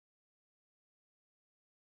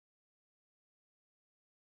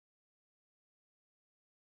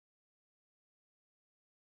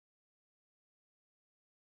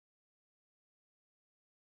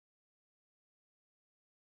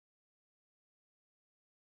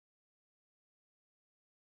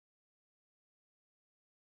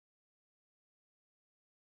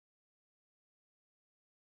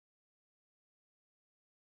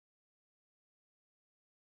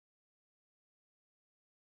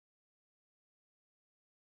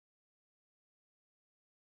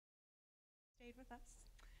read with us.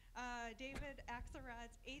 David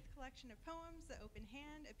Axelrod's 8th collection of poems, The Open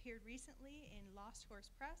Hand, appeared recently in Lost Horse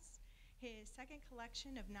Press. His 2nd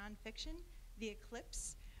collection of nonfiction, The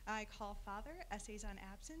Eclipse I Call Father, Essays on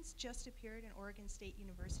Absence, just appeared in Oregon State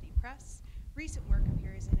University Press. Recent work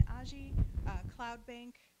appears in Aji,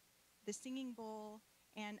 Cloudbank, The Singing Bowl,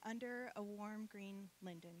 and Under a Warm Green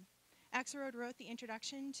Linden. Axelrod wrote the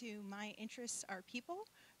introduction to My Interests Are People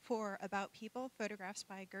for About People, photographs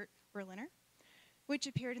by Gert Berliner, which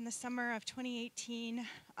appeared in the summer of 2018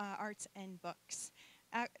 Arts and Books.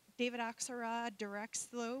 David Axelrod directs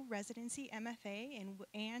the Low Residency MFA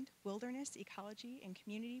and Wilderness Ecology and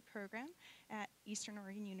Community Program at Eastern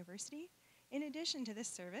Oregon University. In addition to this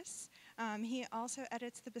service, he also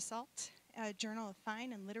edits the Basalt, a journal of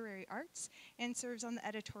fine and literary arts, and serves on the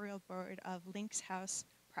editorial board of Lynx House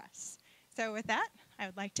Press. So with that, I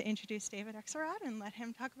would like to introduce David Axelrod and let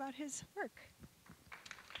him talk about his work.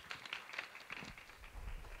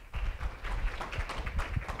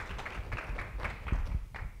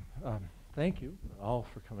 Thank you all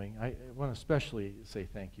for coming. I want to especially say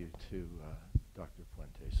thank you to Dr.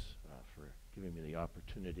 Puentes for giving me the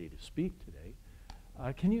opportunity to speak today.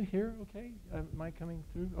 Can you hear okay? Am I coming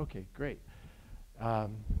through? Okay, great.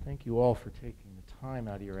 Thank you all for taking the time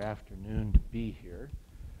out of your afternoon to be here.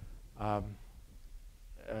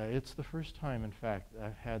 It's the first time, in fact,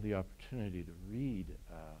 I've had the opportunity to read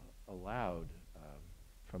aloud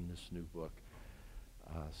from this new book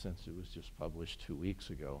since it was just published 2 weeks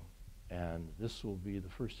ago. And this will be the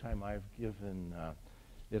first time I've given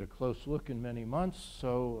it a close look in many months,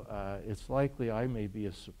 so it's likely I may be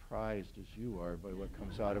as surprised as you are by what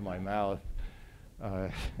comes out of my mouth.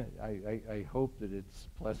 I hope that it's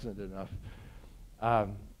pleasant enough.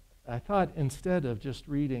 I thought instead of just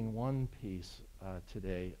reading one piece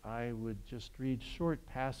today, I would just read short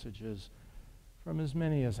passages from as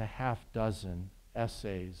many as a half dozen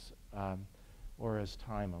essays, or as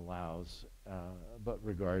time allows. But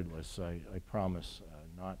regardless, I promise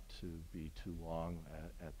not to be too long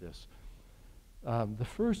at this. The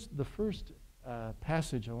first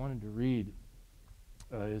passage I wanted to read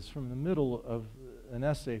is from the middle of an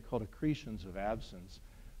essay called Accretions of Absence.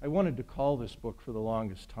 I wanted to call this book for the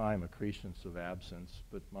longest time Accretions of Absence,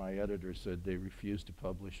 but my editor said they refused to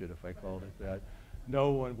publish it if I called it that. No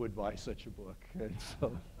one would buy such a book. And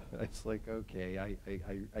so it's like, okay, I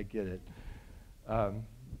get it. I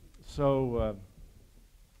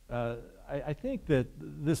think that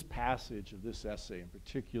this passage of this essay in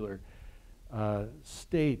particular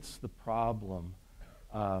states the problem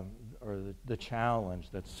or the challenge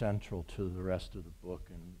that's central to the rest of the book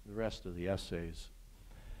and the rest of the essays.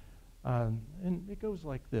 And it goes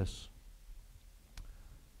like this.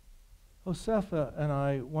 Josefa and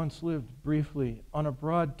I once lived briefly on a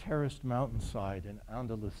broad terraced mountainside in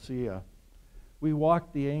Andalusia. We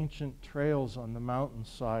walked the ancient trails on the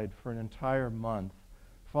mountainside for an entire month,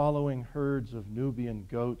 following herds of Nubian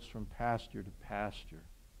goats from pasture to pasture.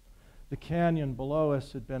 The canyon below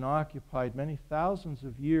us had been occupied many thousands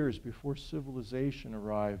of years before civilization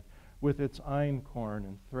arrived, with its einkorn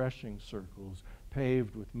and threshing circles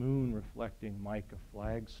paved with moon-reflecting mica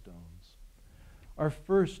flagstones. Our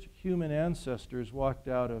first human ancestors walked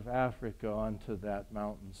out of Africa onto that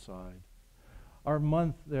mountainside. Our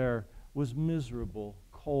month there was miserable,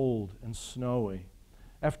 cold, and snowy.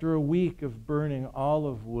 After a week of burning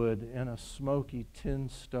olive wood in a smoky tin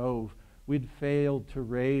stove, we'd failed to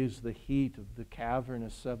raise the heat of the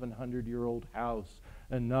cavernous 700-year-old house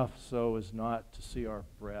enough so as not to see our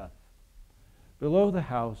breath. Below the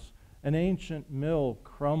house, an ancient mill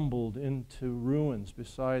crumbled into ruins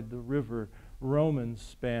beside the river Romans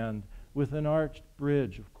spanned with an arched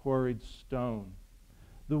bridge of quarried stone.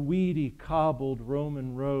 The weedy, cobbled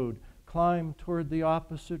Roman road climbed toward the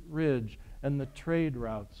opposite ridge and the trade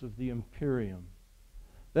routes of the Imperium.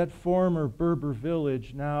 That former Berber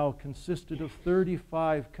village now consisted of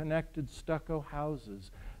 35 connected stucco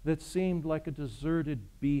houses that seemed like a deserted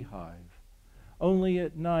beehive. Only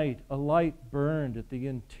at night a light burned at the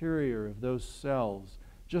interior of those cells,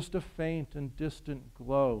 just a faint and distant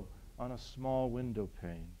glow on a small window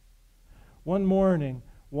pane. One morning,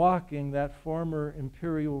 walking that former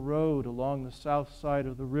imperial road along the south side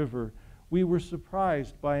of the river, we were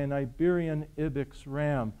surprised by an Iberian ibex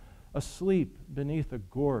ram asleep beneath a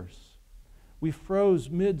gorse. We froze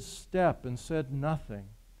mid-step and said nothing.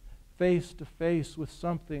 Face to face with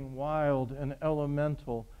something wild and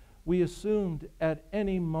elemental, we assumed at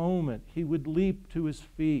any moment he would leap to his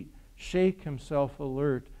feet, shake himself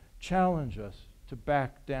alert, challenge us to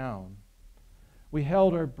back down. We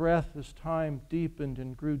held our breath as time deepened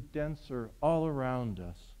and grew denser all around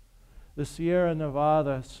us. The Sierra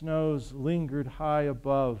Nevada snows lingered high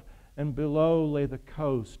above, and below lay the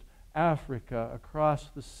coast, Africa across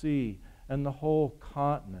the sea, and the whole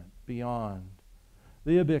continent beyond.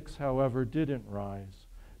 The ibex, however, didn't rise,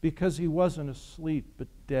 because he wasn't asleep but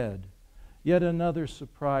dead. Yet another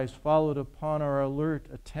surprise followed upon our alert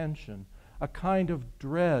attention, a kind of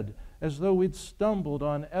dread, as though we'd stumbled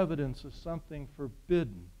on evidence of something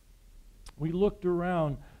forbidden. We looked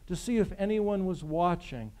around to see if anyone was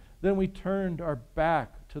watching. Then we turned our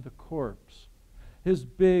back to the corpse. His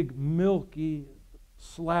big, milky,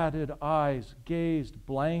 slatted eyes gazed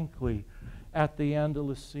blankly at the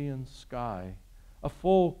Andalusian sky. A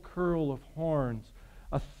full curl of horns,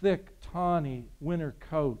 a thick, tawny winter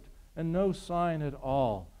coat, and no sign at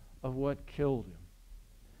all of what killed him.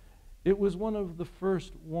 It was one of the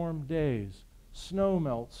first warm days.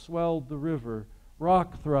 Snowmelt swelled the river.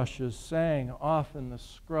 Rock thrushes sang off in the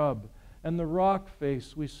scrub, and the rock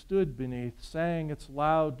face we stood beneath sang its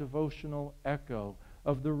loud devotional echo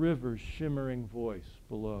of the river's shimmering voice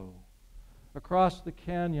below. Across the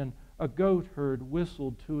canyon, a goat herd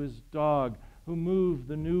whistled to his dog, who moved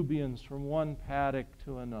the Nubians from one paddock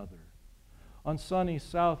to another. On sunny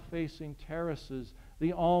south-facing terraces,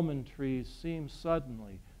 the almond trees seemed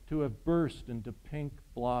suddenly to have burst into pink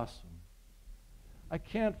blossom. I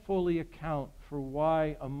can't fully account for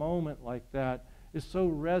why a moment like that is so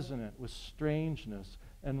resonant with strangeness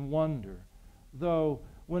and wonder, though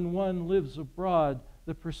when one lives abroad,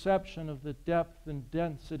 the perception of the depth and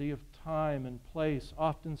density of time and place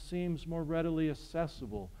often seems more readily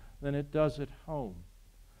accessible than it does at home.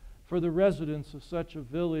 For the residents of such a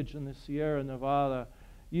village in the Sierra Nevada,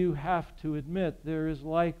 you have to admit there is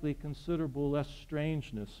likely considerable less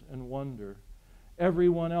strangeness and wonder.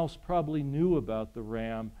 Everyone else probably knew about the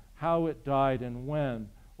ram, how it died and when,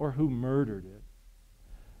 or who murdered it.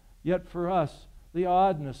 Yet for us, the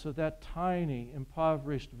oddness of that tiny,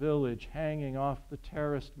 impoverished village hanging off the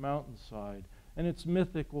terraced mountainside, and its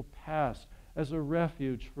mythical past as a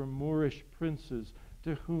refuge for Moorish princes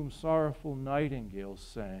to whom sorrowful nightingales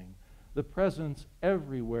sang, the presence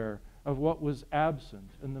everywhere of what was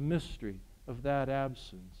absent and the mystery of that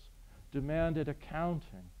absence, demanded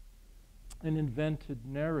accounting, an invented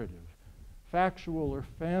narrative. Factual or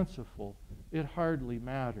fanciful, it hardly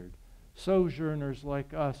mattered. Sojourners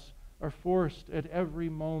like us are forced at every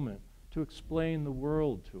moment to explain the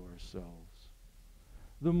world to ourselves.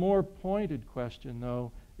 The more pointed question,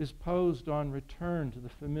 though, is posed on return to the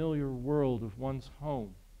familiar world of one's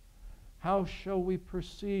home. How shall we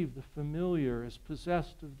perceive the familiar as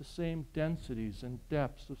possessed of the same densities and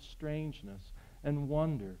depths of strangeness and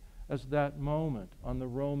wonder as that moment on the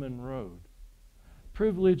Roman road?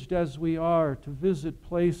 Privileged as we are to visit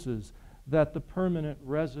places that the permanent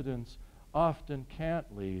residents often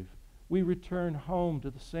can't leave, we return home to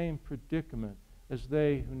the same predicament as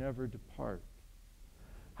they who never depart.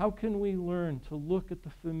 How can we learn to look at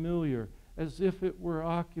the familiar as if it were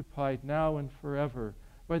occupied now and forever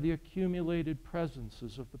by the accumulated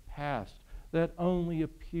presences of the past that only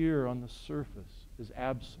appear on the surface as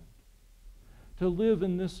absent? To live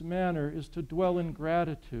in this manner is to dwell in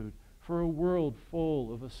gratitude for a world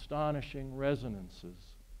full of astonishing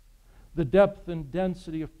resonances. The depth and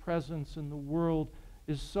density of presence in the world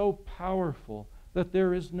is so powerful that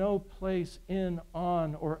there is no place in,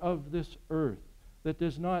 on, or of this earth that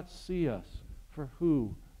does not see us for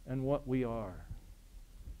who and what we are.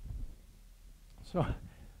 So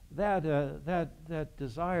that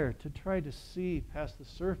desire to try to see past the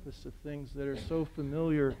surface of things that are so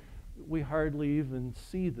familiar we hardly even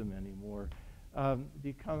see them anymore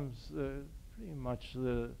becomes pretty much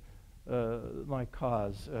my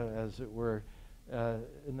cause, as it were,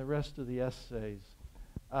 in the rest of the essays.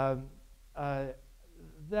 I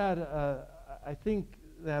think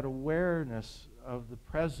that awareness of the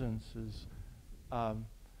presence is,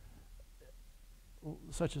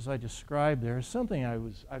 such as I described there, is something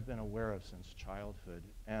I've been aware of since childhood,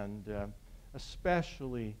 and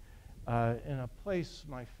especially in a place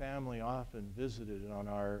my family often visited on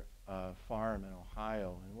our farm in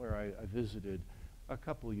Ohio, and where I visited a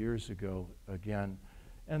couple years ago again,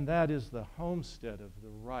 and that is the homestead of the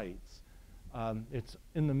Wrights. It's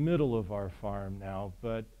in the middle of our farm now,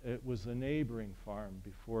 but it was a neighboring farm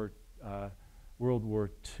before World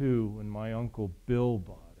War II when my Uncle Bill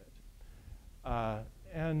bought it.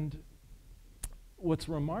 And what's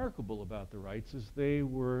remarkable about the Wrights is they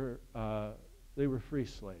were free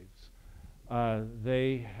slaves.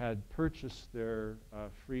 They had purchased their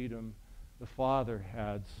freedom. The father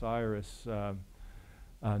had, Cyrus,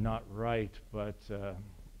 not Wright, but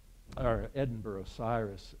or Edinburgh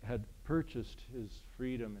Cyrus, had purchased his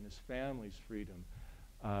freedom and his family's freedom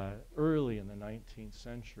early in the 19th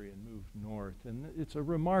century and moved north. And it's a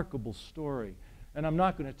remarkable story. And I'm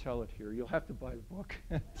not going to tell it here. You'll have to buy the book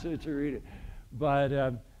to read it.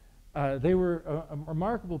 But they were a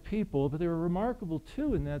remarkable people, but they were remarkable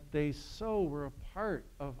too in that they so were a part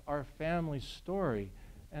of our family story,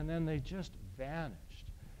 and then they just vanished.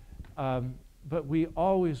 But we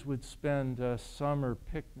always would spend summer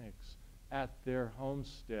picnics at their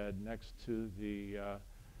homestead next to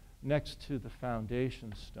the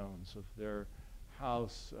foundation stones of their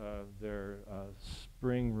house, their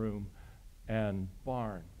spring room and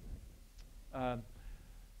barn.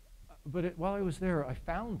 But while I was there, I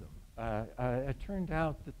found them. It turned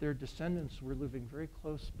out that their descendants were living very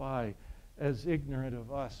close by, as ignorant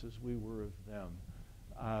of us as we were of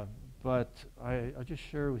them. But I'll just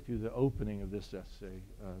share with you the opening of this essay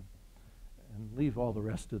and leave all the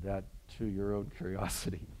rest of that to your own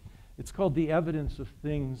curiosity. It's called The Evidence of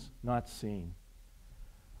Things Not Seen.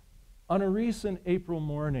 On a recent April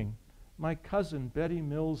morning, my cousin Betty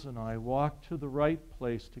Mills and I walked to the Wright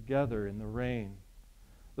place together in the rain.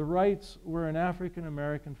 The Wrights were an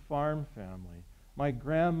African-American farm family, my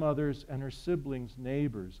grandmother's and her siblings'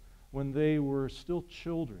 neighbors when they were still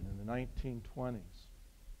children in the 1920s.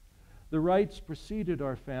 The Wrights preceded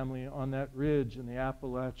our family on that ridge in the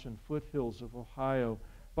Appalachian foothills of Ohio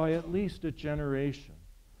by at least a generation.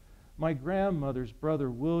 My grandmother's brother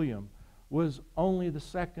William was only the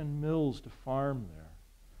second Mills to farm there.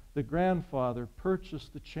 The grandfather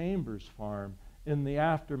purchased the Chambers farm in the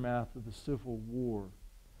aftermath of the Civil War.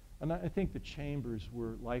 And I think the Chambers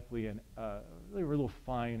were likely, they were a little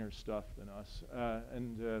finer stuff than us.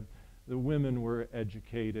 The women were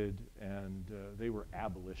educated, and they were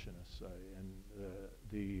abolitionists. And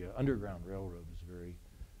the Underground Railroad was very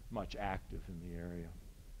much active in the area.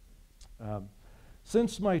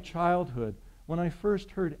 Since my childhood, when I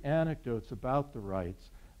first heard anecdotes about the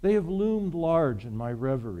Wrights, they have loomed large in my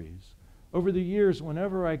reveries. Over the years,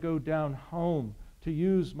 whenever I go down home to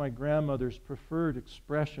use my grandmother's preferred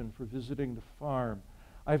expression for visiting the farm,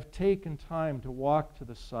 I've taken time to walk to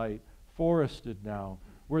the site, forested now,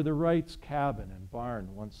 where the Wrights' cabin and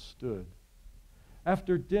barn once stood.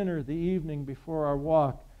 After dinner the evening before our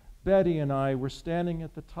walk, Betty and I were standing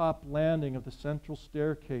at the top landing of the central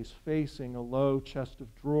staircase facing a low chest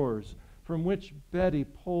of drawers, from which Betty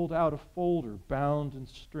pulled out a folder bound in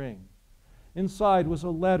string. Inside was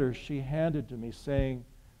a letter she handed to me saying,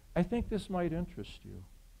 "I think this might interest you."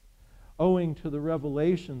 Owing to the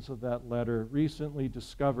revelations of that letter recently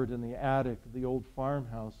discovered in the attic of the old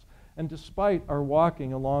farmhouse, and despite our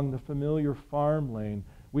walking along the familiar farm lane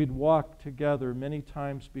we'd walked together many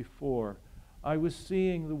times before, I was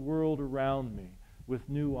seeing the world around me with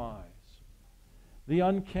new eyes. The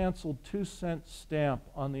uncanceled 2-cent stamp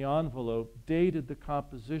on the envelope dated the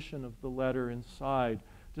composition of the letter inside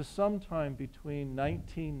to sometime between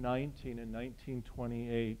 1919 and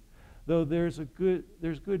 1928, though there's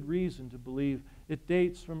good reason to believe it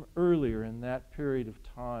dates from earlier in that period of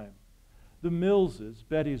time. The Millses,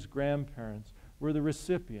 Betty's grandparents, were the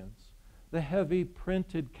recipients. The heavy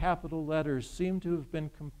printed capital letters seemed to have been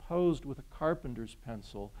composed with a carpenter's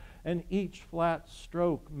pencil, and each flat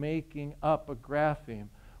stroke making up a grapheme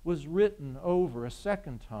was written over a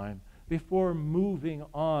second time before moving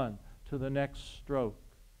on to the next stroke.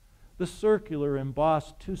 The circular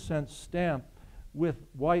embossed 2-cent stamp with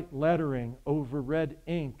white lettering over red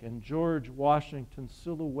ink and George Washington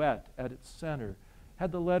silhouette at its center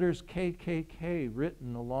had the letters KKK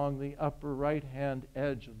written along the upper right-hand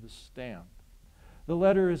edge of the stamp. The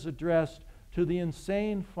letter is addressed to the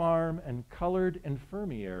Insane Farm and Colored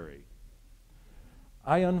Infirmary.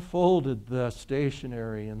 I unfolded the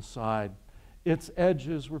stationery inside. Its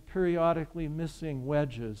edges were periodically missing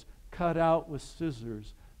wedges cut out with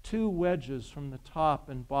scissors, 2 wedges from the top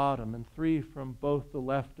and bottom and 3 from both the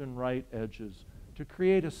left and right edges, to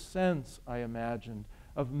create a sense, I imagined,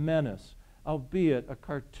 of menace, albeit a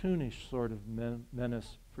cartoonish sort of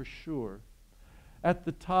menace for sure. At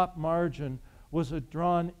the top margin was a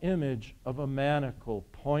drawn image of a manacle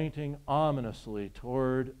pointing ominously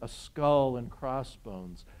toward a skull and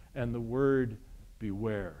crossbones, and the word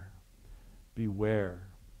beware. Beware.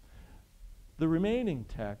 The remaining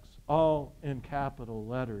text, all in capital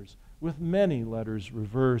letters, with many letters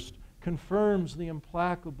reversed, confirms the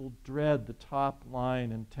implacable dread the top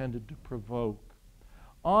line intended to provoke.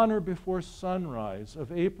 On or before sunrise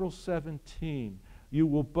of April 17, you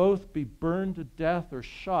will both be burned to death or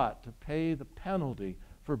shot to pay the penalty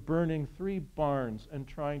for burning 3 barns and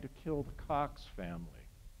trying to kill the Cox family.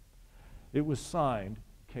 It was signed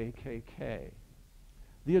KKK.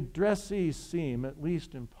 The addressees seem, at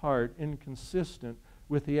least in part, inconsistent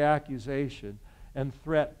with the accusation, and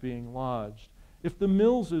threat being lodged. If the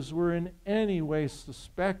Millses were in any way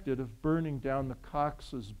suspected of burning down the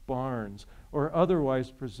Coxes' barns or otherwise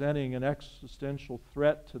presenting an existential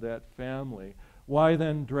threat to that family, why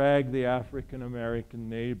then drag the African American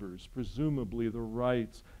neighbors, presumably the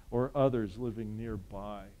Wrights or others living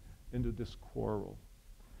nearby, into this quarrel?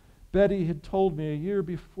 Betty had told me a year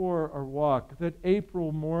before our walk that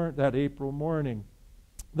April morning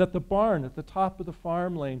that the barn at the top of the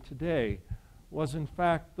farm lane today was in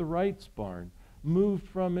fact the Wrights' barn, moved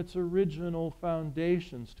from its original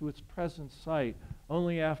foundations to its present site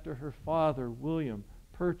only after her father, William,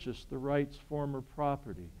 purchased the Wrights' former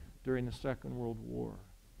property during the Second World War.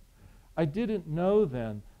 I didn't know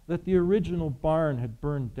then that the original barn had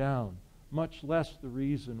burned down, much less the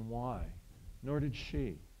reason why, nor did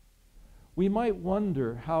she. We might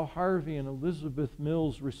wonder how Harvey and Elizabeth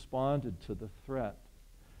Mills responded to the threat.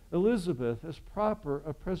 Elizabeth, as proper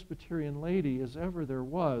a Presbyterian lady as ever there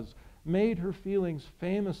was, made her feelings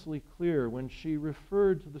famously clear when she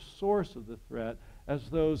referred to the source of the threat as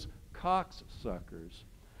those cocksuckers.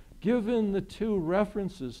 Given the two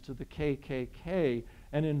references to the KKK,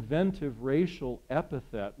 an inventive racial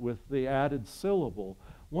epithet with the added syllable,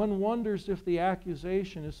 one wonders if the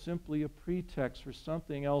accusation is simply a pretext for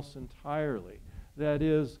something else entirely, that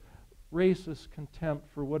is, racist contempt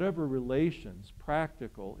for whatever relations,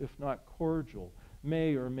 practical if not cordial,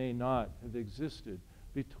 may or may not have existed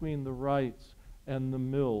between the Wrights and the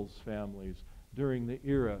Mills families during the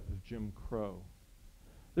era of Jim Crow.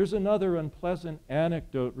 There's another unpleasant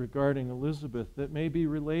anecdote regarding Elizabeth that may be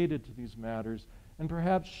related to these matters and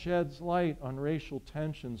perhaps sheds light on racial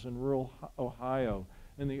tensions in rural Ohio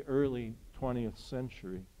in the early 20th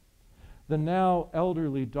century. The now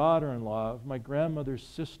elderly daughter-in-law of my grandmother's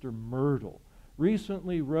sister Myrtle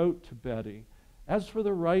recently wrote to Betty, "As for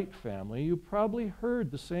the Wright family, you probably heard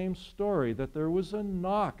the same story, that there was a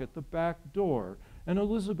knock at the back door, and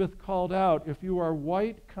Elizabeth called out, 'If you are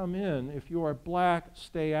white, come in. If you are black,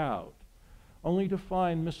 stay out,' only to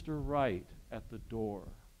find Mr. Wright at the door."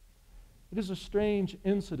 It is a strange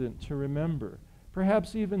incident to remember,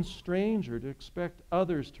 perhaps even stranger to expect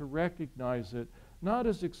others to recognize it not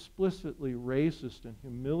as explicitly racist and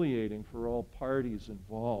humiliating for all parties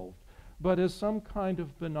involved, but as some kind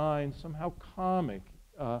of benign, somehow comic,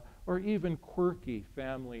 or even quirky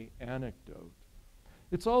family anecdote.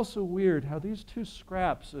 It's also weird how these two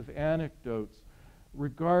scraps of anecdotes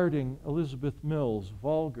regarding Elizabeth Mills,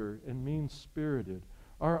 vulgar and mean-spirited,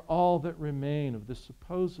 are all that remain of the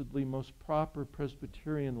supposedly most proper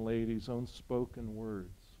Presbyterian lady's own spoken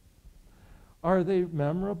words. Are they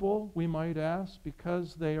memorable, we might ask,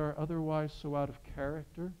 because they are otherwise so out of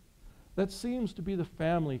character? That seems to be the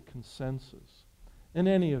family consensus. In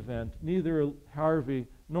any event, neither Harvey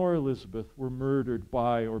nor Elizabeth were murdered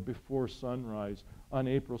by or before sunrise on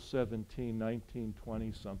April 17,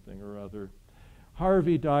 1920-something or other.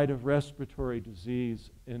 Harvey died of respiratory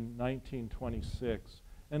disease in 1926,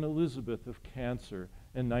 and Elizabeth of cancer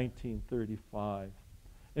in 1935.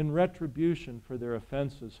 In retribution for their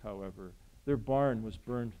offenses, however, their barn was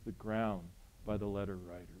burned to the ground by the letter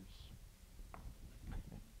writers.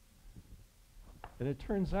 And it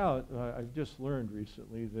turns out, I've just learned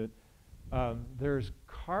recently that there's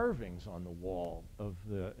carvings on the wall of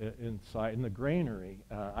the inside in the granary.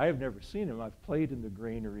 I have never seen them. I've played in the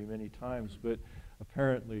granary many times, but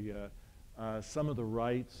apparently some of the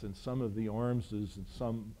Wrights and some of the Ormses and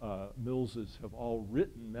some Millses have all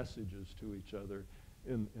written messages to each other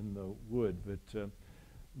in the wood, but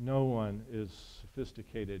no one is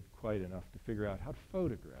sophisticated quite enough to figure out how to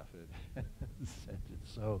photograph it.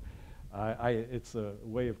 So it's a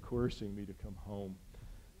way of coercing me to come home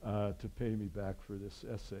to pay me back for this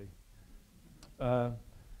essay.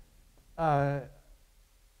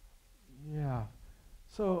 Yeah.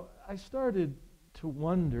 So I started to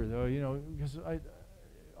wonder, though, because I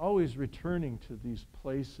always returning to these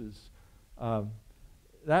places,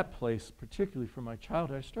 that place, particularly from my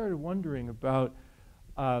childhood, I started wondering about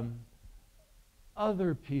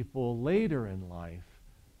other people later in life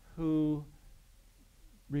who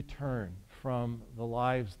return from the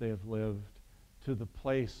lives they have lived to the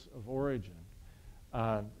place of origin,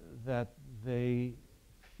 that they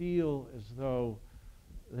feel as though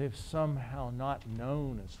they've somehow not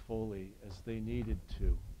known as fully as they needed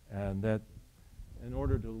to, and that in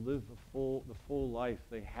order to live the full life,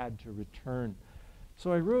 they had to return.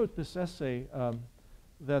 So I wrote this essay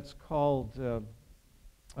that's called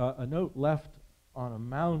A Note Left on a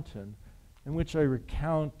Mountain, in which I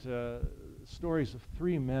recount stories of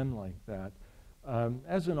three men like that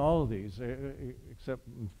As in all of these, except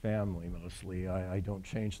in family mostly, I don't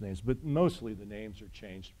change names, but mostly the names are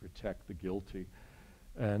changed to protect the guilty.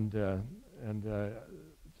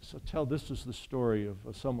 So this is the story of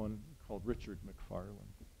someone called Richard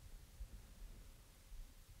McFarland.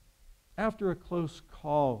 After a close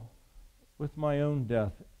call with my own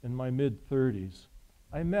death in my mid-30s,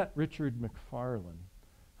 I met Richard McFarland,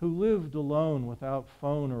 who lived alone without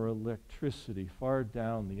phone or electricity far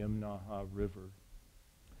down the Imnaha River.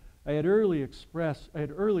 I had earlier expressed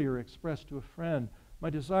to a friend my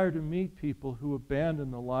desire to meet people who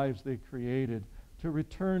abandoned the lives they created to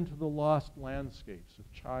return to the lost landscapes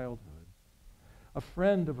of childhood. A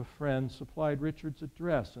friend of a friend supplied Richard's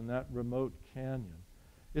address in that remote canyon.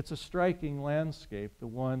 It's a striking landscape, the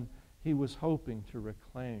one he was hoping to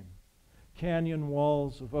reclaim. Canyon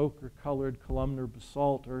walls of ochre-colored columnar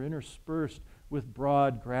basalt are interspersed with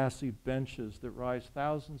broad, grassy benches that rise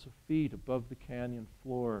thousands of feet above the canyon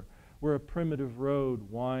floor, where a primitive road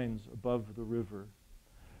winds above the river.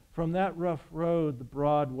 From that rough road, the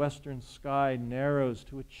broad western sky narrows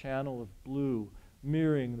to a channel of blue,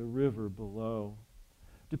 mirroring the river below.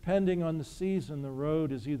 Depending on the season, the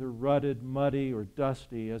road is either rutted, muddy, or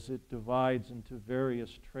dusty as it divides into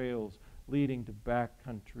various trails leading to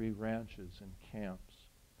backcountry ranches and camps.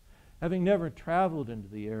 Having never traveled into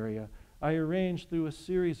the area, I arranged through a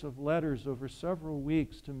series of letters over several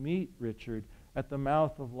weeks to meet Richard at the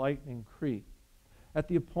mouth of Lightning Creek. At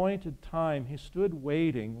the appointed time, he stood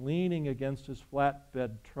waiting, leaning against his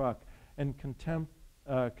flatbed truck, and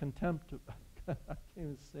I can't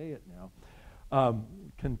even say it now.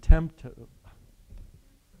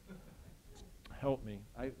 Help me.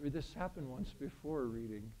 This happened once before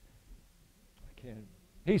reading. I can't.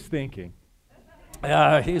 He's thinking.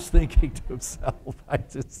 He's thinking to himself.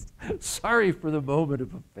 Sorry for the moment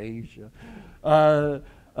of aphasia.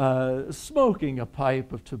 Smoking a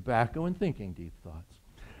pipe of tobacco and thinking deep thoughts.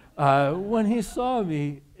 When he saw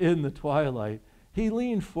me in the twilight, he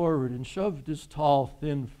leaned forward and shoved his tall,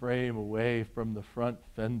 thin frame away from the front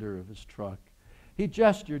fender of his truck. He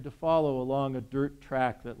gestured to follow along a dirt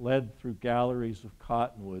track that led through galleries of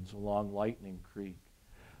cottonwoods along Lightning Creek.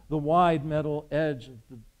 The wide metal edge of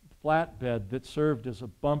the flatbed that served as a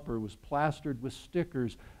bumper was plastered with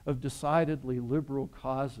stickers of decidedly liberal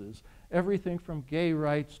causes, everything from gay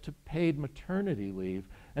rights to paid maternity leave,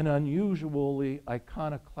 an unusually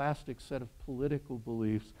iconoclastic set of political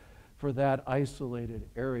beliefs for that isolated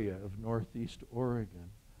area of northeast Oregon.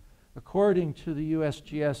 According to the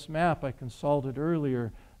USGS map I consulted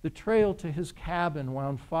earlier, the trail to his cabin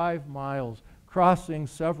wound 5 miles, crossing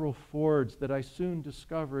several fords that I soon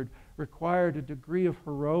discovered required a degree of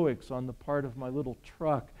heroics on the part of my little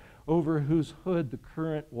truck, over whose hood the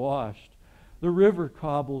current washed. The river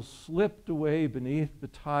cobbles slipped away beneath the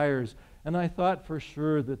tires, and I thought for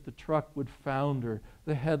sure that the truck would founder,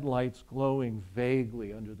 the headlights glowing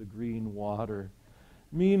vaguely under the green water.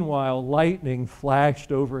 Meanwhile, lightning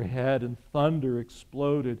flashed overhead and thunder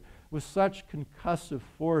exploded with such concussive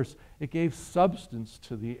force it gave substance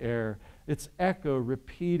to the air, its echo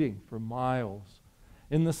repeating for miles.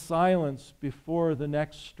 In the silence before the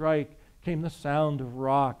next strike came the sound of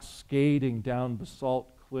rocks skating down basalt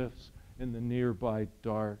cliffs in the nearby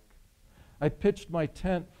dark. I pitched my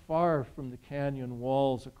tent far from the canyon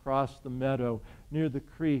walls across the meadow near the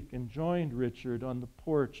creek and joined Richard on the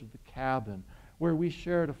porch of the cabin, where we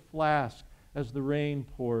shared a flask as the rain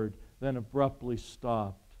poured, then abruptly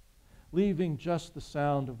stopped, leaving just the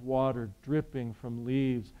sound of water dripping from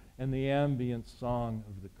leaves and the ambient song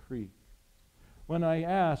of the creek. When I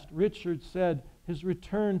asked, Richard said his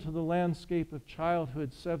return to the landscape of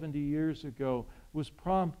childhood 70 years ago was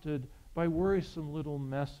prompted by worrisome little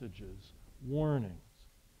messages, warnings.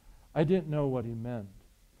 I didn't know what he meant.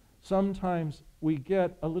 Sometimes we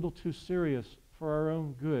get a little too serious for our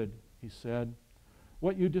own good, he said.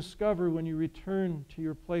 What you discover when you return to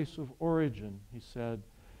your place of origin, he said,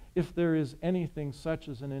 if there is anything such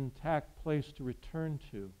as an intact place to return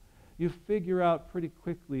to, you figure out pretty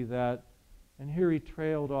quickly that, and here he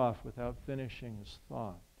trailed off without finishing his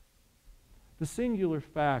thought. The singular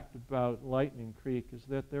fact about Lightning Creek is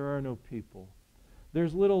that there are no people.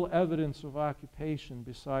 There's little evidence of occupation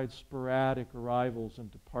besides sporadic arrivals and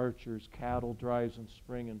departures, cattle drives in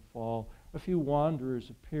spring and fall, a few wanderers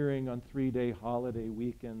appearing on 3-day holiday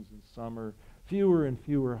weekends in summer, fewer and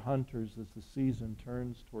fewer hunters as the season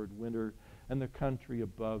turns toward winter and the country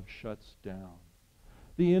above shuts down.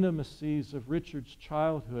 The intimacies of Richard's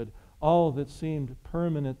childhood, all that seemed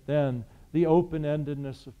permanent then, the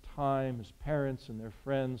open-endedness of time, his parents and their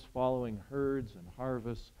friends following herds and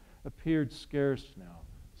harvests, appeared scarce now,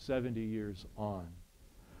 70 years on.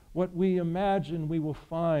 What we imagine we will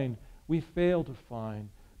find, we fail to find.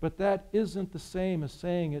 But that isn't the same as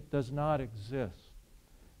saying it does not exist.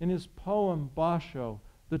 In his poem Basho,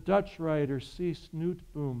 the Dutch writer C.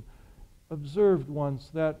 Snootboom observed once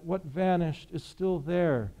that what vanished is still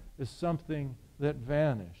there, is something that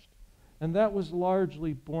vanished. And that was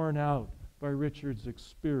largely borne out by Richard's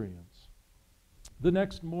experience. The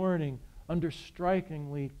next morning, under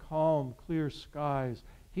strikingly calm, clear skies,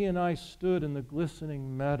 he and I stood in the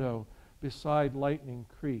glistening meadow beside Lightning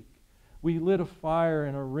Creek. We lit a fire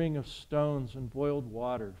in a ring of stones and boiled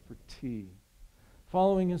water for tea.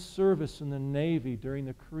 Following his service in the Navy during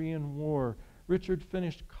the Korean War, Richard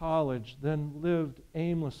finished college, then lived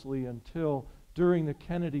aimlessly until, during the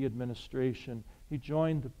Kennedy administration, he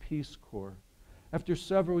joined the Peace Corps. After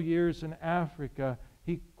several years in Africa,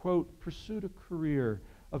 he, quote, pursued a career,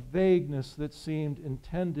 a vagueness that seemed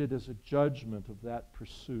intended as a judgment of that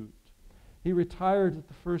pursuit. He retired at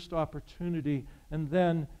the first opportunity, and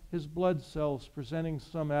then, his blood cells presenting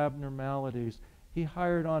some abnormalities, he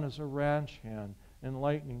hired on as a ranch hand in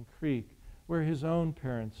Lightning Creek, where his own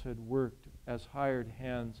parents had worked as hired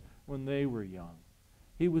hands when they were young.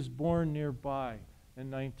 He was born nearby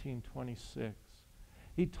in 1926.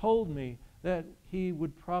 He told me that he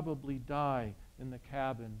would probably die in the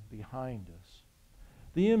cabin behind us.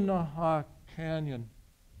 The Imnaha Canyon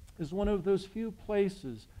is one of those few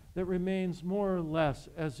places that remains more or less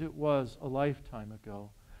as it was a lifetime ago.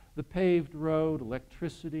 The paved road,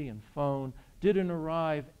 electricity, and phone didn't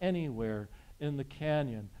arrive anywhere in the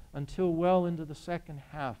canyon until well into the second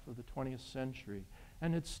half of the 20th century,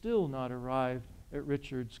 and had still not arrived at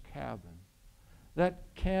Richard's cabin. That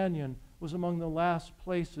canyon was among the last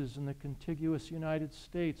places in the contiguous United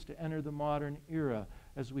States to enter the modern era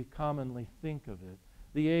as we commonly think of it,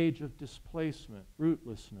 the age of displacement,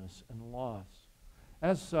 rootlessness, and loss.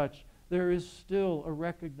 As such, there is still a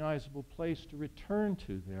recognizable place to return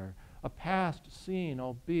to there, a past seen,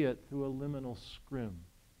 albeit through a liminal scrim.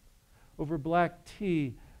 Over black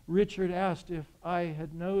tea, Richard asked if I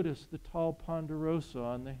had noticed the tall ponderosa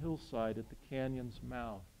on the hillside at the canyon's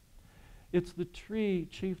mouth. It's the tree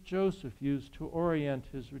Chief Joseph used to orient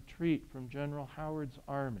his retreat from General Howard's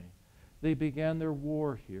army. They began their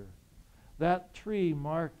war here. That tree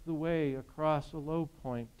marked the way across a low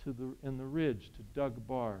point in the ridge to Doug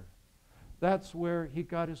Bar. That's where he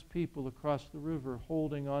got his people across the river,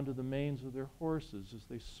 holding onto the manes of their horses as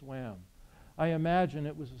they swam. I imagine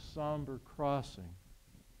it was a somber crossing.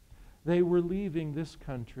 They were leaving this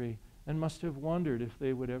country and must have wondered if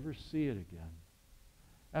they would ever see it again.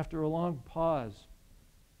 After a long pause,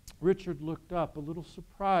 Richard looked up, a little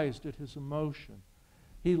surprised at his emotion.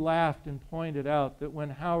 He laughed and pointed out that when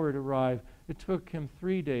Howard arrived, it took him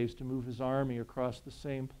 3 days to move his army across the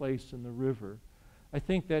same place in the river. I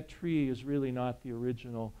think that tree is really not the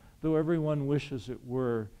original, though everyone wishes it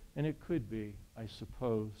were, and it could be, I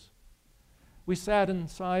suppose. We sat in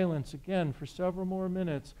silence again for several more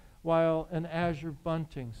minutes while an azure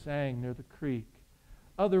bunting sang near the creek.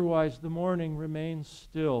 Otherwise, the morning remained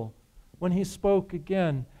still. When he spoke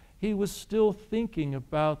again, he was still thinking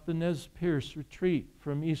about the Nez Perce retreat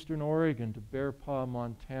from eastern Oregon to Bear Paw,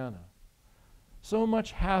 Montana. So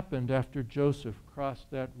much happened after Joseph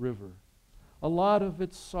crossed that river. A lot of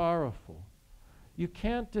it sorrowful. You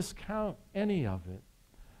can't discount any of it.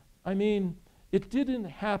 I mean, it didn't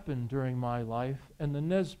happen during my life, and the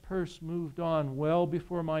Nez Perce moved on well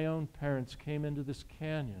before my own parents came into this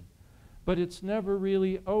canyon. But it's never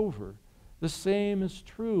really over. The same is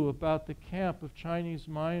true about the camp of Chinese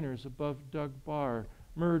miners above Doug Bar,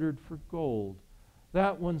 murdered for gold.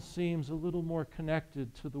 That one seems a little more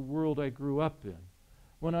connected to the world I grew up in.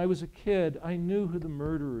 When I was a kid, I knew who the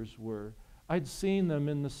murderers were. I'd seen them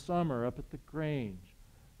in the summer up at the Grange.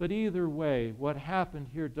 But either way, what happened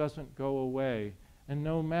here doesn't go away, and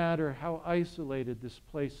no matter how isolated this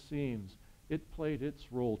place seems, it played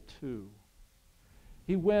its role too.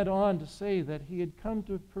 He went on to say that he had come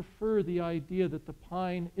to prefer the idea that the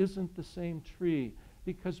pine isn't the same tree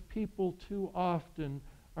because people too often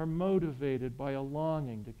are motivated by a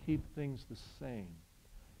longing to keep things the same.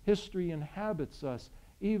 History inhabits us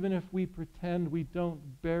even if we pretend we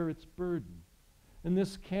don't bear its burden. In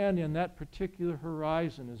this canyon, that particular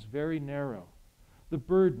horizon is very narrow. The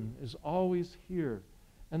burden is always here,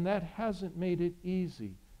 and that hasn't made it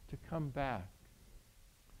easy to come back.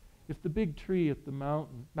 If the big tree at the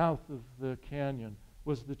mouth of the canyon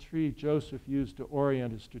was the tree Joseph used to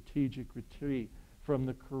orient his strategic retreat from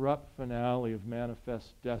the corrupt finale of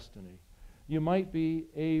Manifest Destiny, you might be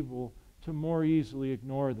able to more easily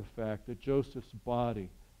ignore the fact that Joseph's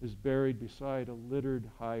body is buried beside a littered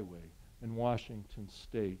highway in Washington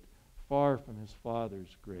State, far from his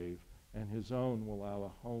father's grave, and his own will allow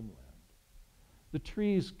a homeland. The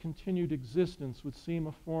tree's continued existence would seem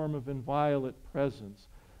a form of inviolate presence,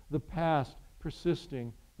 the past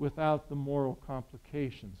persisting without the moral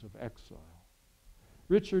complications of exile.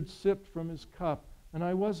 Richard sipped from his cup, and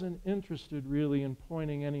I wasn't interested really in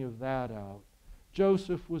pointing any of that out.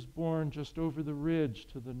 Joseph was born just over the ridge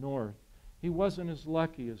to the north. He wasn't as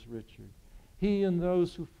lucky as Richard. He and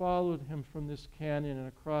those who followed him from this canyon and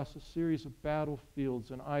across a series of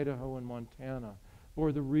battlefields in Idaho and Montana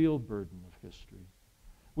bore the real burden of history.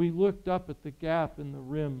 We looked up at the gap in the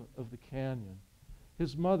rim of the canyon.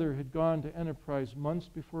 His mother had gone to Enterprise months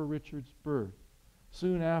before Richard's birth.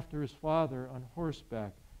 Soon after, his father, on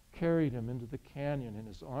horseback, carried him into the canyon in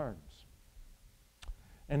his arms.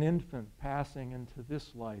 An infant passing into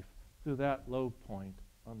this life through that low point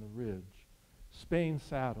on the ridge. Spain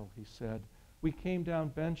saddle, he said. We came down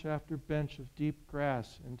bench after bench of deep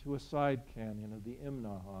grass into a side canyon of the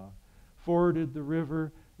Imnaha, forded the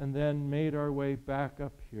river, and then made our way back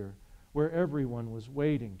up here, where everyone was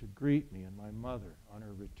waiting to greet me and my mother on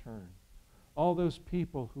her return. All those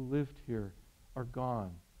people who lived here are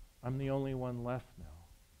gone. I'm the only one left now.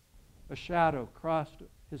 A shadow crossed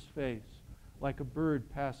his face like a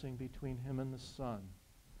bird passing between him and the sun.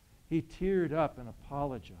 He teared up and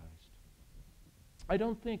apologized. I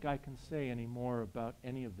don't think I can say any more about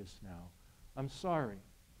any of this now. I'm sorry.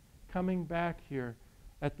 Coming back here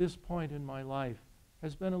at this point in my life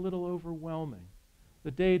has been a little overwhelming.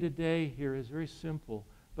 The day-to-day here is very simple,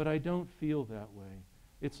 but I don't feel that way.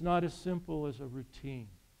 It's not as simple as a routine.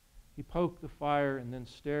 He poked the fire and then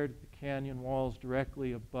stared at the canyon walls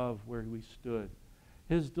directly above where we stood.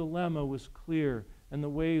 His dilemma was clear, and the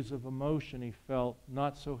waves of emotion he felt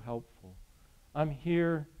not so helpful. I'm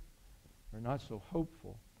here, or not so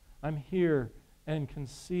hopeful. I'm here and can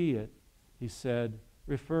see it, he said,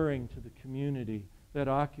 referring to the community that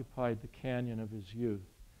occupied the canyon of his youth.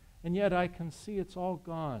 And yet I can see it's all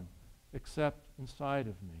gone, except inside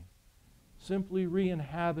of me. Simply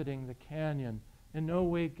re-inhabiting the canyon in no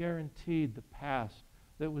way guaranteed the past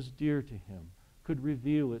that was dear to him could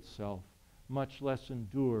reveal itself, much less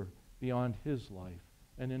endure beyond his life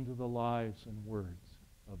and into the lives and words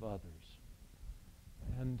of others.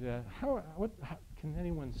 And how can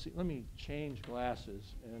anyone see? Let me change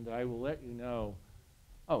glasses, and I will let you know.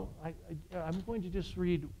 Oh, I'm going to just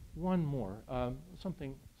read one more,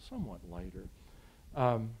 something somewhat lighter,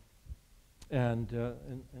 and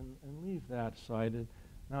leave that aside.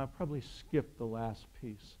 Now, I'll probably skip the last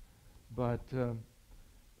piece, but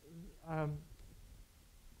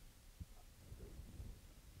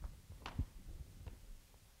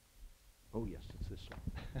oh yes, it's this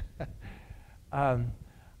one.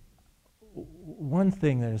 One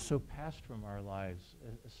thing that is so passed from our lives,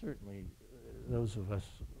 certainly those of us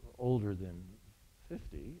older than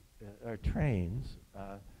 50, are trains.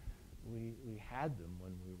 We had them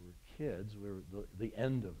when we were kids. We were the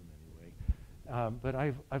end of them anyway. But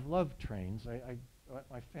I've loved trains.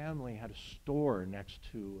 My family had a store next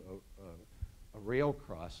to a rail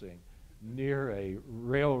crossing near a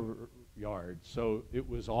rail yard, so it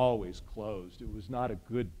was always closed. It was not a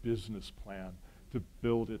good business plan to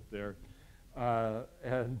build it there.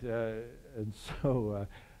 And so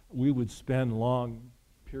we would spend long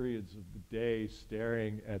periods of the day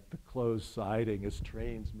staring at the closed siding as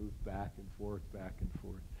trains moved back and forth, back and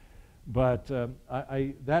forth. But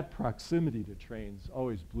that proximity to trains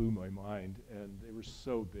always blew my mind, and they were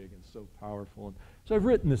so big and so powerful. And so I've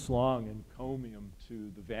written this long encomium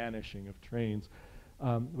to the vanishing of trains.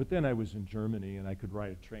 But then I was in Germany, and I could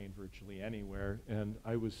ride a train virtually anywhere, and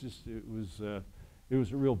I was just, it was a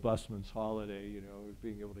real busman's holiday, you know,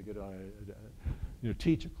 being able to get on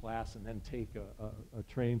teach a class and then take a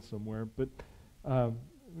train somewhere. But I'm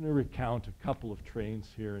going to recount a couple of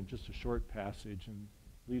trains here in just a short passage and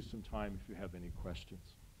leave some time if you have any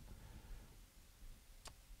questions.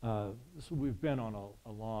 So we've been on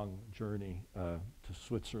a long journey to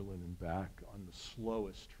Switzerland and back on the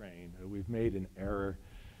slowest train. We've made an error.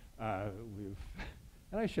 And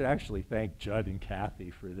I should actually thank Judd and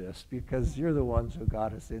Kathy for this, because you're the ones who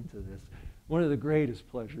got us into this. One of the greatest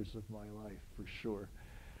pleasures of my life, for sure.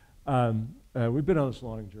 We've been on this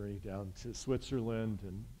long journey down to Switzerland,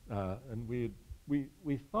 and we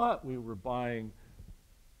thought we were buying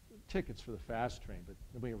tickets for the fast train, but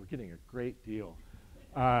we were getting a great deal.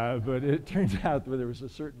 But it turns out that there was a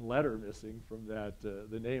certain letter missing from that,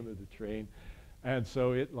 the name of the train, and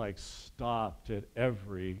so it like stopped at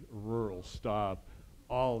every rural stop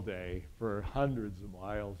all day for hundreds of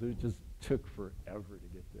miles. It just took forever to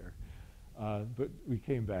get there. But we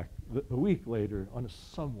came back a week later on a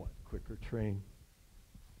somewhat quicker train.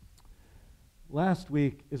 Last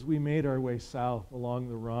week, as we made our way south along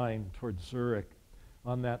the Rhine toward Zurich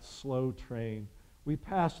on that slow train, we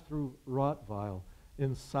passed through Rottweil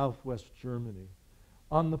in southwest Germany.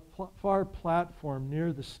 On the far platform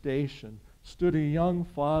near the station stood a young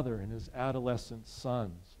father and his adolescent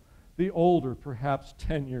sons. The older, perhaps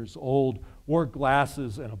 10 years old, wore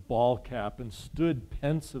glasses and a ball cap and stood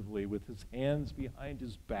pensively with his hands behind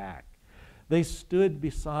his back. They stood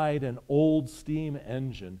beside an old steam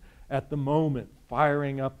engine at the moment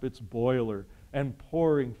firing up its boiler and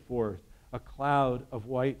pouring forth a cloud of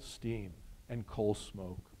white steam and coal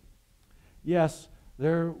smoke. Yes,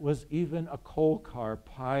 there was even a coal car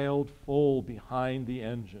piled full behind the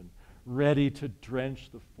engine, ready to drench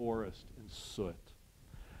the forest in soot.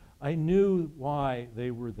 I knew why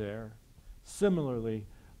they were there. Similarly,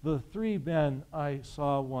 the three men I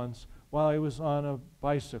saw once while I was on a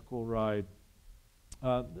bicycle ride,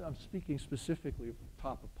 I'm speaking specifically of the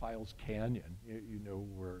top of Piles Canyon, you know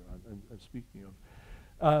where I'm speaking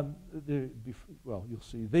of. Well, you'll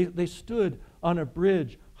see. They stood on a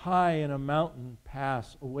bridge high in a mountain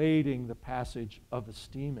pass awaiting the passage of a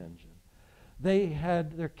steam engine. They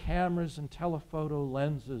had their cameras and telephoto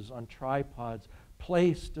lenses on tripods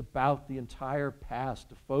placed about the entire pass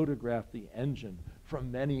to photograph the engine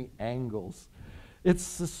from many angles. It's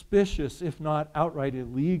suspicious, if not outright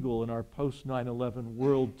illegal, in our post-9/11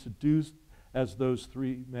 world to do as those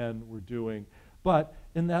three men were doing. But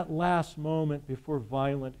in that last moment before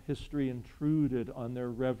violent history intruded on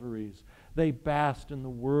their reveries, they basked in the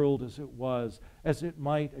world as it was, as it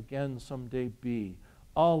might again someday be,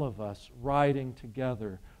 all of us riding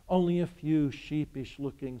together, only a few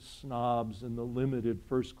sheepish-looking snobs in the limited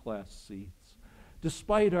first-class seats.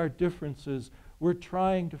 Despite our differences, we're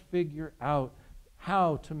trying to figure out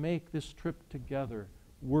how to make this trip together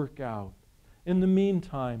work out. In the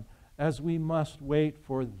meantime, as we must wait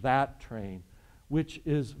for that train, which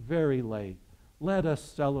is very late, let us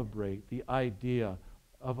celebrate the idea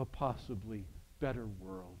of a possibly better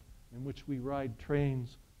world in which we ride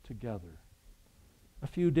trains together. A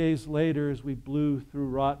few days later, as we blew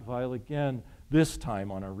through Rottweil again, this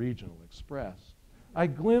time on a regional express, I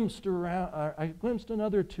glimpsed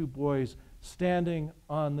another two boys standing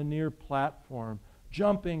on the near platform,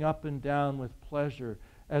 jumping up and down with pleasure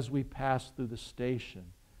as we passed through the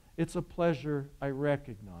station. It's a pleasure I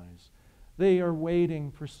recognize. They are waiting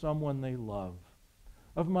for someone they love.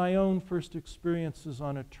 Of my own first experiences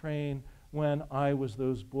on a train when I was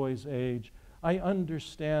those boys' age, I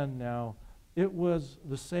understand now it was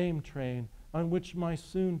the same train on which my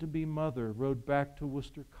soon-to-be mother rode back to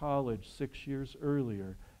Worcester College 6 years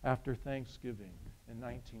earlier after Thanksgiving in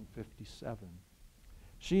 1957.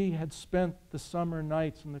 She had spent the summer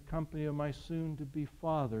nights in the company of my soon-to-be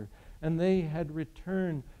father, and they had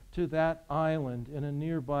returned to that island in a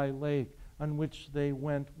nearby lake on which they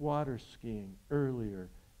went water skiing earlier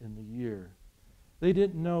in the year. They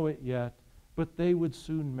didn't know it yet, but they would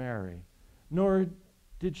soon marry. Nor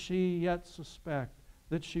did she yet suspect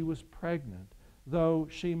that she was pregnant, though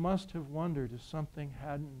she must have wondered if something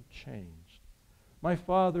hadn't changed. My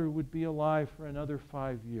father would be alive for another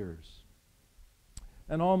 5 years,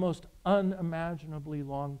 an almost unimaginably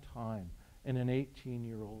long time in an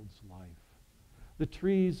 18-year-old's life. The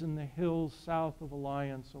trees in the hills south of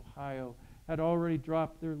Alliance, Ohio, had already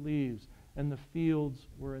dropped their leaves, and the fields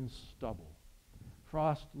were in stubble.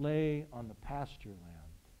 Frost lay on the pasture land.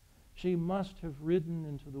 She must have ridden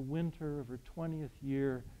into the winter of her 20th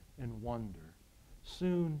year in wonder.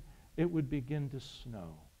 Soon it would begin to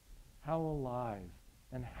snow. How alive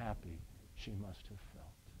and happy she must have felt.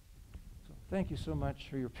 So thank you so much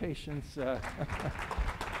for your patience.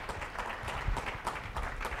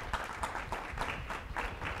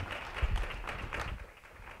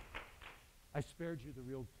 I spared you the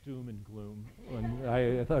real doom and gloom, and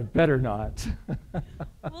I thought better not.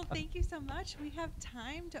 Well, thank you so much. We have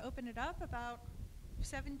time to open it up, about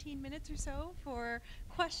 17 minutes or so, for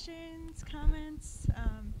questions, comments.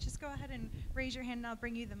 Just go ahead and raise your hand, and I'll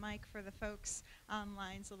bring you the mic for the folks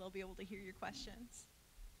online so they'll be able to hear your questions.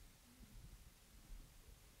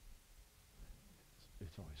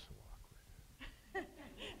 It's always so awkward.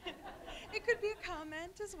 It could be a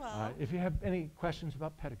comment as well. If you have any questions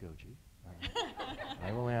about pedagogy,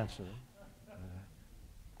 I will answer them.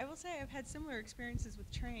 I will say I've had similar experiences with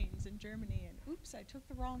trains in Germany, and oops, I took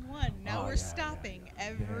the wrong one. Now we're stopping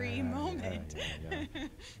every moment.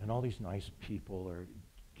 And all these nice people are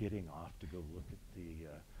getting off to go look at the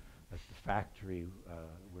factory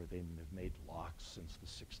where they have made locks since the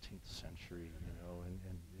 16th century, you know, and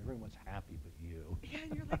everyone's happy but you. Yeah,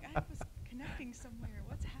 and you're like, I was connecting somewhere.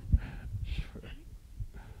 What's happening? Sure.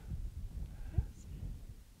 Yes.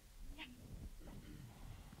 Yeah.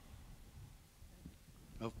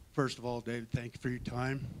 First of all, David, thank you for your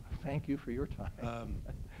time. Thank you for your time.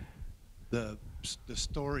 The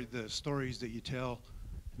stories that you tell,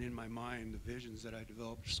 and in my mind, the visions that I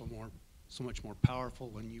developed are so much more powerful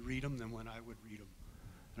when you read them than when I would read them,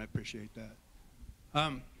 and I appreciate that.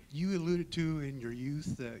 You alluded to in your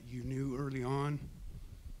youth that you knew early on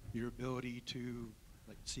your ability to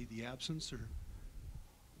see the absence, or?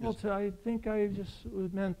 Well, I think I just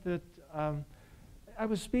meant that I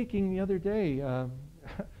was speaking the other day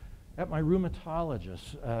at my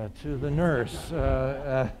rheumatologist to the nurse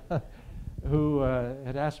who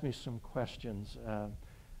had asked me some questions,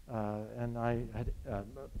 and I had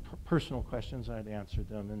personal questions, and I'd answered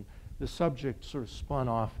them, and the subject sort of spun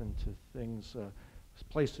off into things,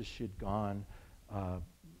 places she'd gone,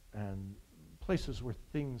 and places where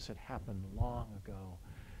things had happened long ago,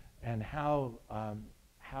 and how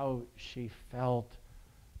she felt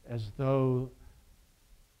as though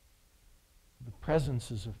the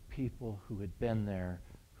presences of people who had been there,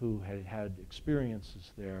 who had had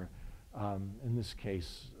experiences there, in this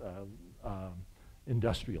case,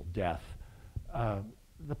 industrial death,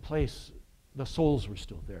 the souls were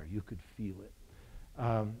still there. You could feel it.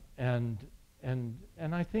 And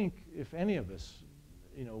I think if any of us,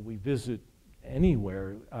 we visit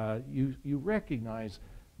anywhere, you recognize,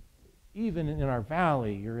 even in our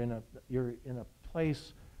valley, you're in a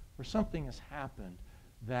place where something has happened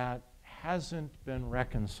that hasn't been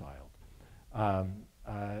reconciled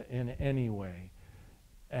in any way,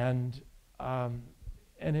 and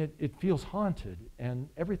it feels haunted, and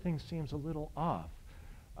everything seems a little off.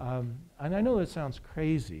 And I know that sounds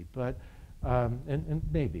crazy, but and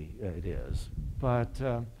maybe it is, but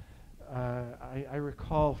I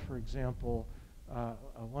recall, for example,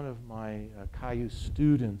 one of my Caillou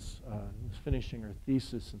students was finishing her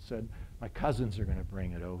thesis and said, "My cousins are going to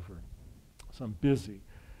bring it over, so I'm busy."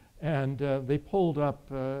 And they pulled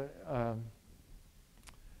up at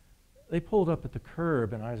the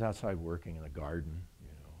curb, and I was outside working in the garden.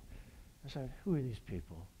 I said, "Who are these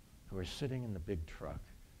people who are sitting in the big truck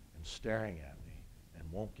and staring at me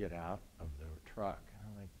and won't get out of the truck?" And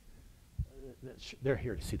I'm like, "They're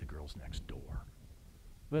here to see the girls next door."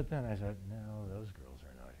 But then I said, "No, those girls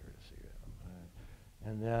are not here to see them."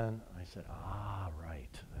 And then I said,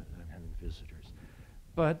 right, I'm having visitors.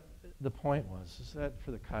 But the point is that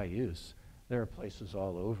for the Cayuse, there are places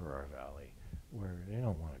all over our valley where they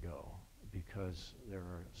don't want to go because there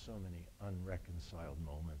are so many unreconciled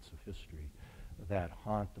moments of history that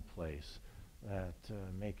haunt the place, that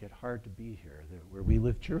make it hard to be here, where we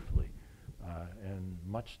live cheerfully, and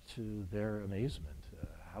much to their amazement.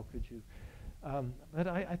 How could you? But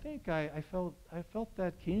I think I felt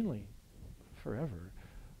that keenly forever.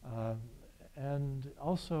 And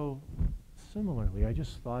also, similarly, I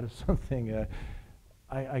just thought of something.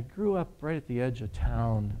 I grew up right at the edge of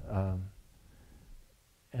town,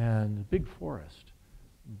 and a big forest,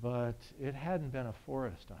 but it hadn't been a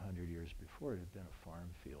forest 100 years before. It had been a farm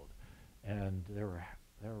field, and there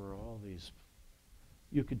were all these.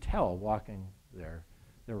 You could tell walking there.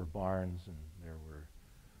 There were barns and there were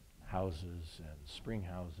houses and spring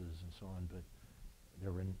houses and so on, but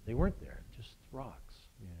they weren't there. Just rocks,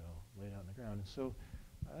 laid out on the ground. And so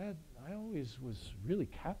I always was really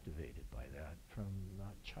captivated by that from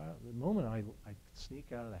the moment I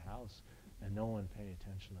sneak out of the house and no one paying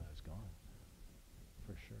attention that I was gone,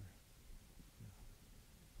 for sure.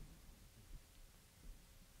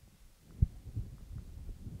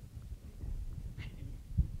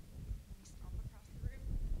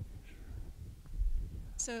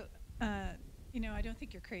 So, I don't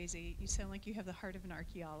think you're crazy. You sound like you have the heart of an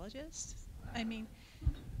archaeologist. I mean,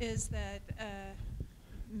 is that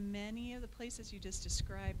many of the places you just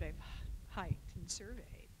described I've hiked and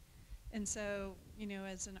surveyed. And so,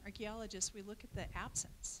 as an archaeologist, we look at the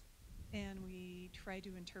absence and we try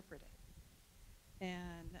to interpret it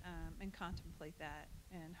and contemplate that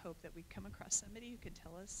and hope that we come across somebody who can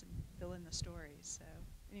tell us and fill in the stories. So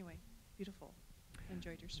anyway, beautiful.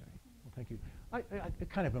 Enjoyed your story. Well, thank you. I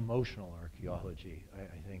kind of emotional archaeology,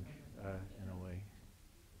 I think, in a way.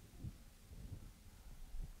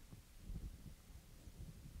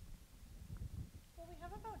 Well, we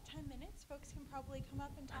have about 10 minutes. Folks can probably come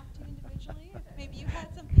up and talk to you individually if maybe you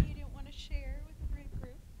had something you didn't want to share with the great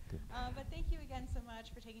group. But thank you again so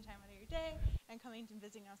much for taking time out of your day and coming and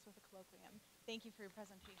visiting us with the Colloquium. Thank you for your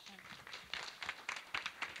presentation.